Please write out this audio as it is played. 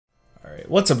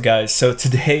What's up guys? So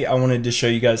today I wanted to show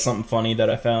you guys something funny that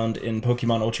I found in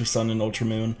Pokemon Ultra Sun and Ultra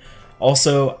Moon.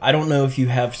 Also, I don't know if you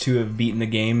have to have beaten the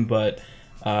game, but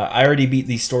I already beat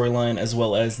the storyline as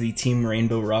well as the Team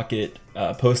Rainbow Rocket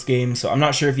post-game, so I'm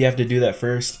not sure if you have to do that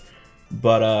first.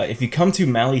 But if you come to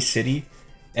Mali City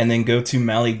and then go to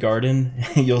Mali Garden,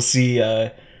 you'll see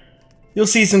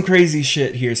some crazy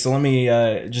shit here. So let me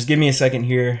just give me a second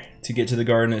here to get to the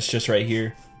garden. It's just right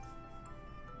here.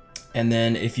 And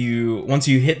then once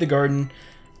you hit the garden,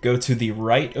 go to the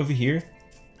right over here,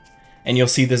 and you'll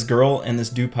see this girl and this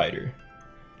Dewpider.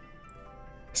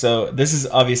 So this is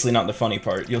obviously not the funny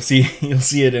part. You'll see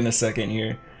it in a second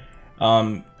here.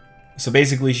 So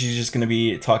basically she's just gonna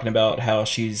be talking about how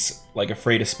she's like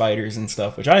afraid of spiders and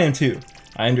stuff, which I am too.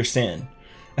 I understand.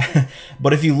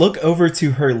 But if you look over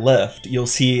to her left, you'll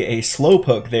see a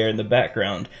Slowpoke there in the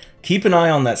background. Keep an eye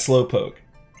on that Slowpoke.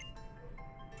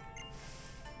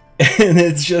 And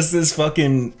it's just this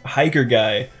fucking hiker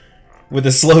guy with a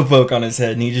Slowpoke on his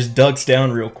head, and he just ducks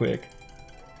down real quick.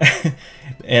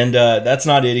 And that's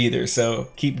not it either, so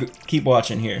keep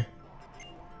watching here.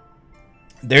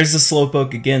 There's the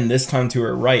Slowpoke again, this time to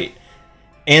her right.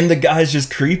 And the guy's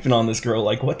just creeping on this girl,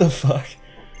 like, what the fuck?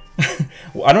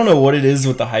 I don't know what it is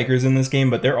with the hikers in this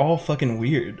game, but they're all fucking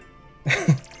weird.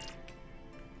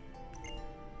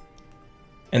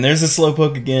 And there's the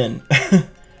Slowpoke again.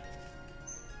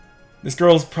 This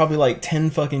girl's probably like 10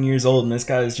 fucking years old, and this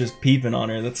guy is just peeping on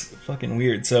her. That's fucking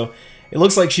weird. So it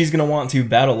looks like she's gonna want to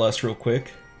battle us real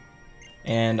quick,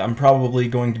 and I'm probably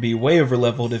going to be way over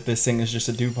leveled if this thing is just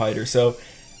a Dewpider. So,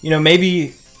 you know,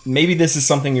 maybe this is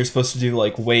something you're supposed to do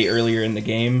like way earlier in the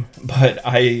game, but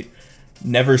I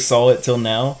never saw it till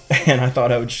now, and I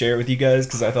thought I would share it with you guys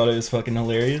because I thought it was fucking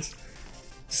hilarious.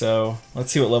 So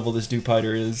let's see what level this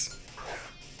Dewpider is.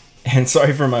 And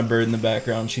sorry for my bird in the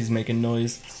background; she's making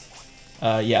noise.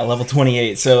 Yeah, level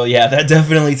 28, so yeah, that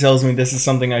definitely tells me this is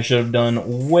something I should have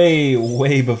done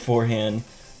way beforehand.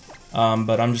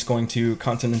 But I'm just going to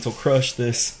Continental Crush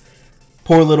this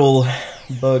poor little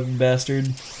bug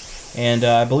bastard. And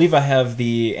I believe I have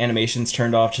the animations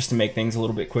turned off just to make things a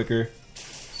little bit quicker.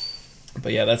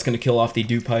 But yeah, that's going to kill off the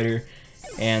Dewpider.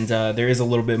 And there is a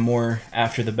little bit more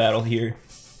after the battle here.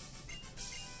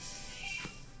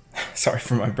 Sorry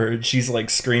for my bird, she's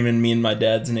like screaming me and my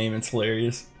dad's name, it's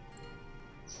hilarious.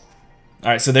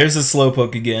 Alright, so there's the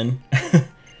Slowpoke again.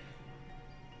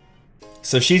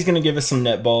 So she's going to give us some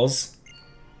net balls.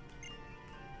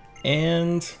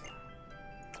 And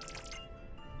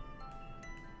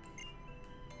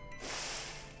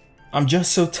I'm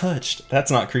just so touched.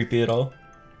 That's not creepy at all.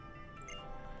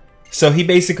 So he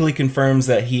basically confirms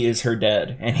that he is her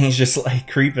dad, and he's just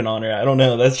like creeping on her. I don't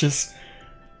know, that's just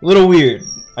a little weird.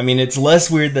 I mean, it's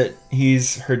less weird that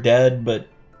he's her dad, but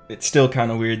it's still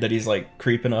kind of weird that he's like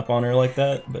creeping up on her like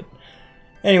that. But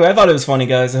anyway, I thought it was funny,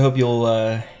 guys. I hope you'll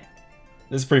this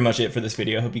is pretty much it for this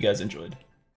video. I hope you guys enjoyed.